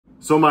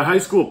So my high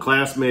school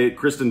classmate,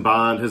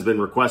 Kristin has been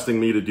requesting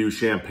me to do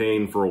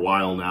champagne for a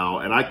while now,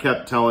 and I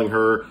kept telling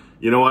her,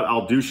 you know what,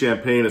 I'll do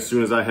champagne as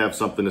soon as I have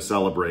something to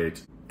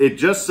celebrate. It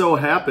just so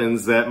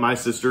happens that my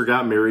sister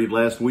got married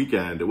last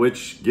weekend,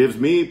 which gives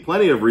me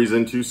plenty of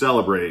reason to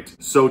celebrate.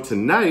 So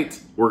tonight,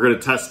 we're gonna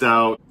test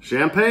out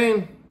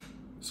champagne.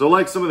 So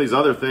like some of these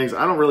other things,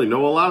 I don't really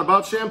know a lot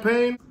about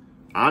champagne.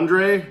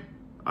 Andre,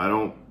 I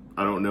don't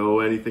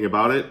know anything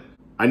about it.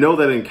 I know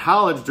that in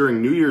college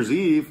during New Year's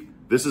Eve,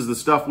 this is the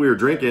stuff we were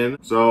drinking.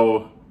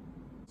 So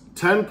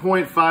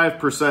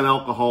 10.5%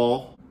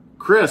 alcohol,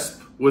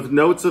 crisp with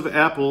notes of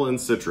apple and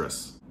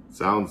citrus.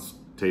 Sounds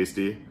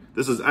tasty.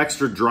 This is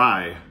extra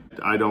dry.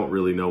 I don't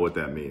really know what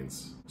that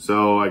means.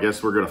 So I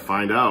guess we're gonna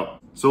find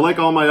out. So like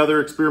all my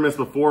other experiments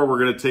before, we're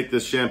gonna take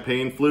this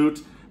champagne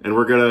flute and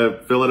we're gonna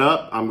fill it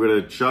up. I'm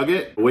gonna chug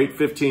it, wait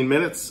 15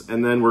 minutes,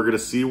 and then we're gonna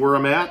see where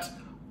I'm at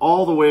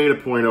all the way to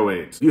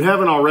 0.08. If you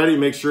haven't already,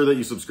 make sure that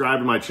you subscribe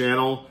to my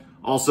channel.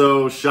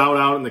 Also, shout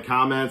out in the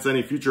comments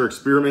any future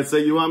experiments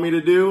that you want me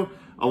to do,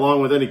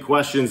 along with any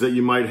questions that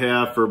you might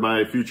have for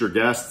my future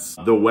guests.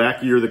 The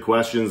wackier the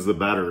questions, the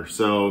better.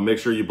 So make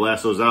sure you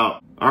blast those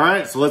out. All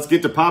right, so let's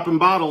get to popping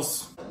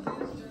bottles.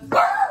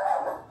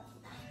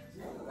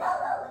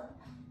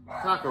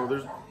 Taco,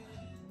 there's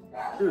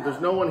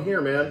no one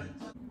here, man.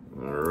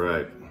 All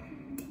right.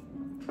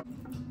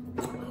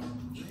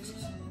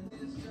 Jesus.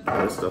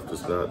 This stuff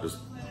does not just...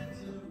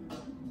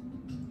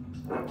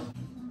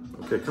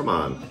 Okay, come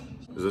on.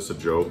 Is this a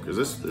joke? Is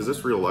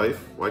this real life?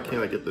 Why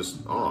can't I get this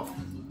off?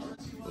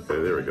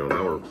 Okay, there we go.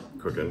 Now we're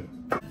cooking.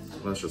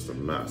 That's just a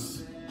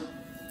mess.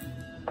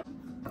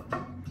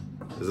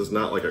 Is this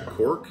not like a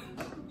cork?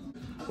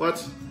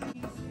 What?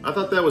 I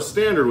thought that was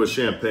standard with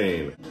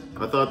champagne.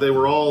 I thought they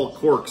were all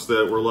corks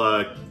that were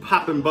like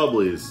popping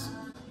bubblies.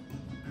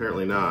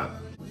 Apparently not.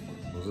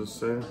 What does this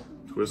say?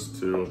 Twist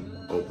to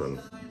open.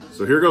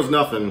 So here goes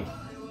nothing.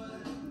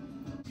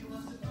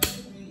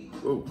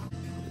 Ooh,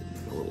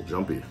 a little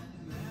jumpy.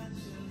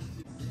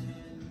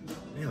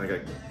 Man, I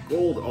got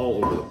gold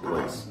all over the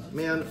place.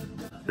 Man,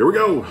 here we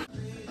go.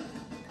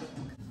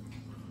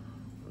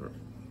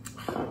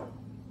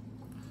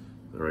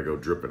 There I go,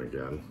 dripping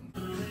again.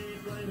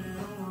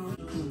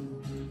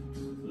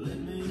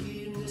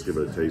 Let's give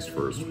it a taste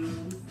first.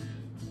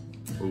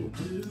 Ooh,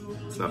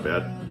 it's not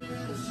bad.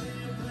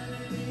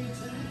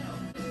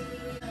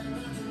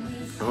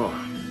 Oh,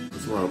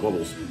 that's a lot of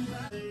bubbles.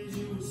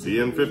 See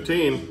you in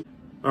 15.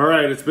 All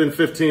right, it's been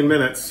 15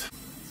 minutes.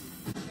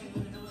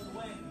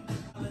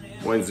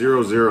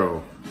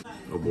 0.00.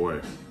 Oh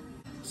boy.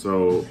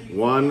 So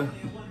one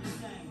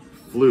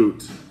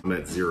flute, I'm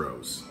at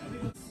zeros.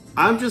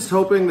 I'm just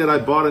hoping that I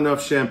bought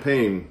enough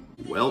champagne.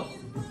 Well,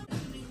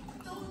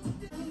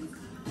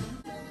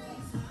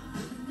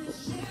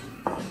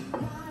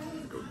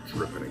 go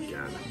dripping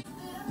again.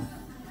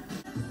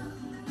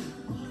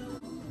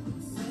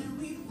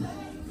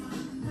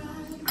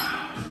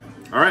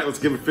 All right, let's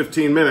give it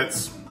 15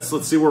 minutes. So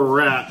let's see where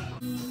we're at.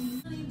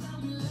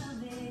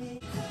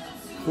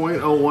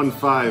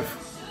 0.015.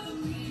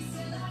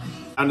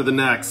 On to the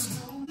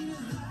next.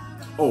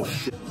 Oh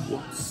shit,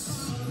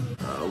 whoops.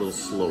 A little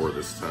slower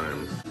this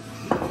time.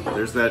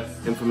 There's that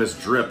infamous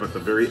drip at the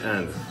very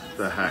end. What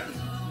the heck?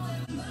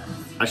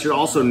 I should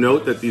also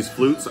note that these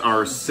flutes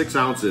are 6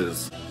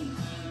 ounces.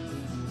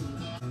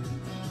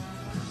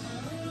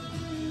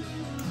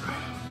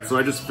 So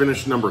I just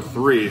finished number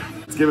 3.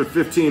 Let's give it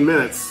 15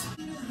 minutes.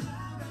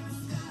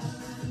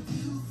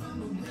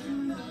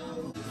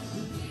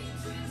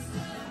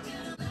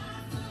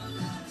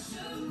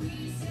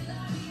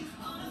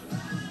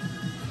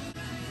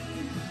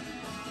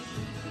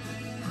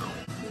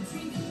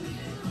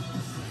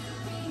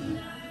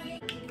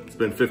 It's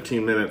been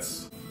 15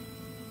 minutes.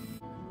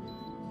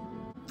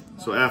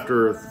 So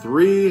after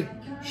 3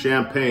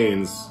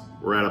 champagnes,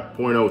 we're at a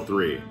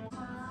 0.03.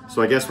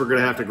 So I guess we're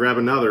gonna have to grab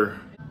another.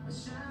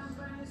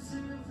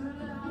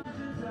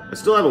 I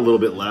still have a little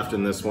bit left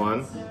in this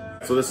one.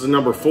 So this is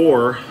number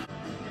 4.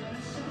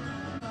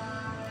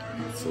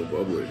 It's so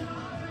bubbly.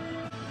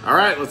 All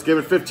right, let's give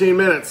it 15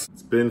 minutes.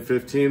 It's been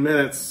 15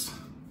 minutes.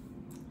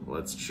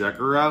 Let's check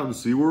her out and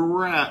see where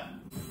we're at.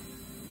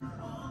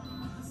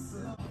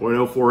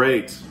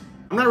 0.048.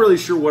 I'm not really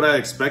sure what I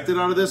expected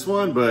out of this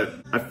one, but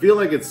I feel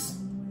like it's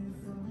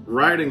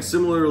riding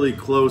similarly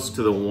close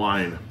to the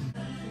wine.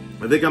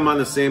 I think I'm on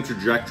the same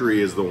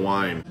trajectory as the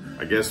wine.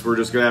 I guess we're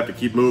just gonna have to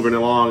keep moving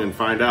along and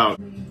find out.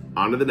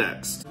 On to the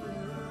next.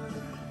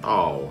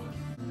 Oh.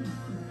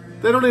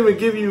 They don't even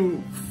give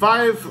you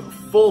 5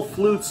 full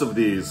flutes of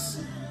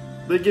these.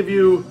 They give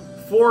you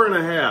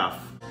 4.5.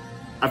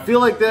 I feel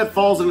like that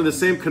falls into the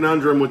same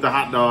conundrum with the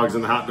hot dogs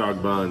and the hot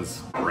dog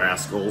buns.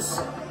 Rascals.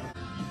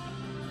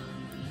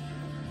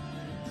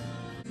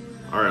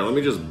 All right, let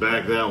me just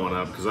back that one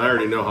up because I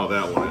already know how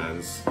that one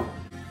ends.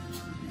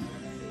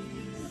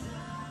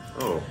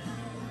 Oh,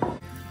 well,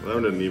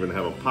 that didn't even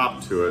have a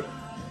pop to it.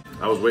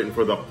 I was waiting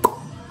for the...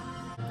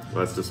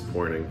 That's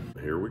disappointing.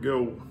 Here we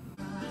go.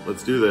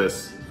 Let's do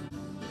this.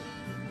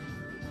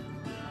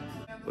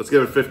 Let's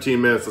give it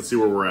 15 minutes. Let's see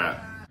where we're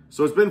at.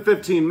 So it's been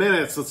 15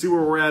 minutes. Let's see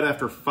where we're at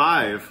after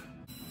 5.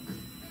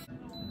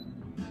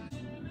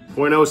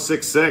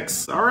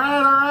 0.066. All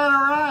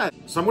right.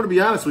 So I'm gonna be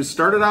honest, we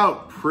started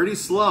out pretty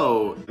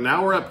slow.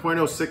 Now we're at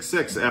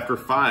 0.066 after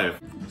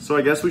 5. So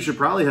I guess we should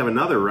probably have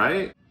another,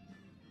 right?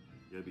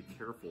 You gotta be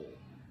careful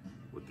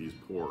with these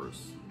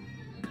pores.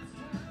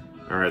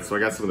 All right, so I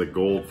got some of the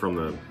gold from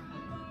the,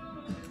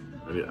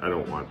 I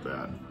don't want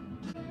that.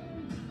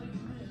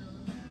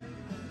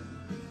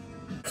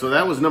 So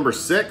that was number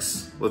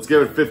 6. Let's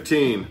give it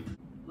 15.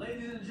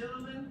 Ladies and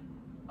gentlemen,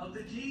 of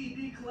the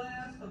GED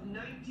class of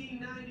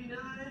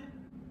 1999,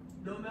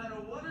 no matter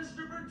what a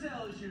stripper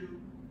tells you,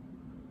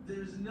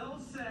 there's no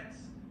sex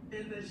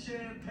in the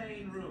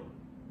champagne room.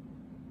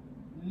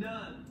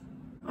 None.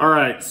 All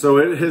right, so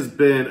it has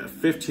been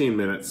 15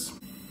 minutes.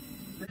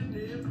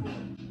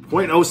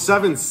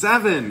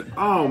 0.077.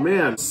 Oh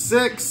man,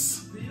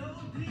 6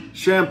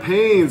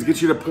 champagnes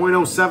get you to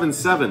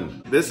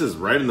 0.077. This is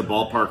right in the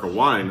ballpark of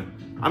wine.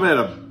 I'm at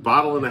a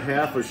bottle and a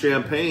half of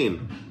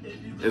champagne.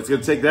 It's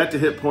gonna take that to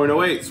hit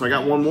 0.08, so I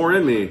got one more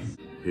in me.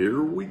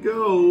 Here we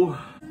go.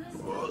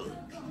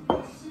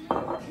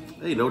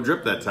 Hey, no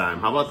drip that time.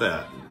 How about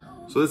that?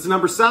 So this is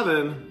number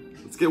 7.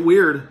 Let's get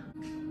weird.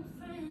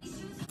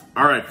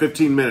 All right,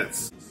 15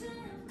 minutes.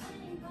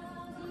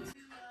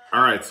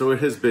 All right, so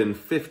it has been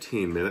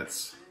 15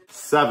 minutes.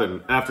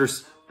 7,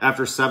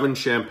 after 7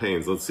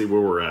 champagnes. Let's see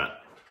where we're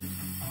at.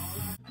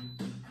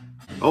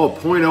 Oh,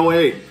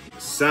 0.08,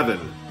 7.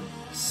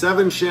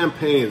 7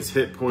 champagnes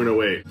hit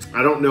 0.08.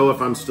 I don't know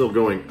if I'm still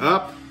going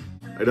up.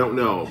 I don't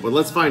know, but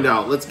let's find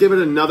out. Let's give it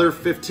another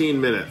 15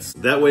 minutes.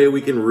 That way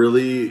we can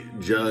really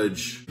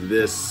judge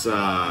this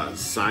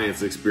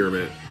science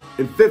experiment.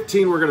 In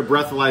 15, we're gonna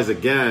breathalyze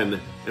again,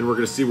 and we're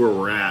gonna see where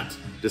we're at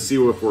to see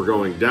if we're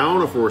going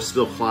down or if we're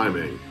still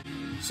climbing.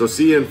 So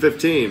see you in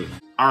 15.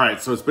 All right,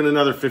 so it's been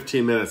another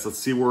 15 minutes. Let's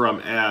see where I'm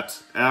at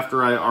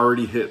after I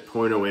already hit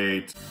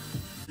 0.08.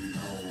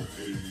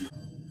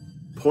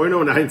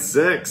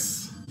 0.096.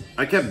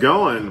 I kept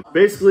going.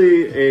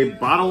 Basically a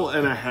bottle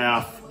and a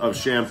half of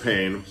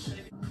champagne.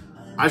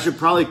 I should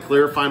probably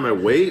clarify my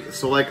weight.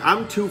 So like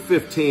I'm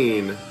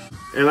 215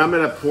 and I'm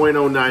at a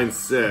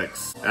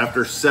 0.096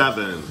 after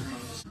 7.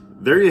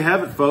 There you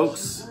have it,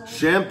 folks.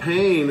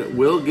 Champagne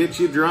will get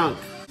you drunk.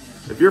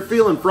 If you're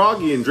feeling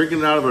froggy and drinking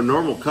it out of a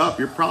normal cup,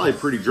 you're probably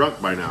pretty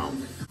drunk by now.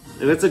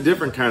 And it's a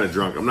different kind of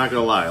drunk, I'm not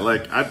gonna lie.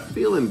 Like I'm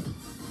feeling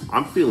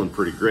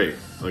pretty great.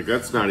 Like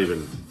I'm not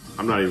even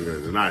gonna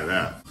deny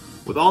that.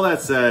 With all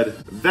that said,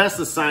 that's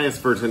the science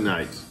for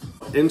tonight.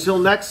 Until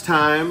next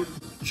time,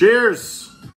 cheers!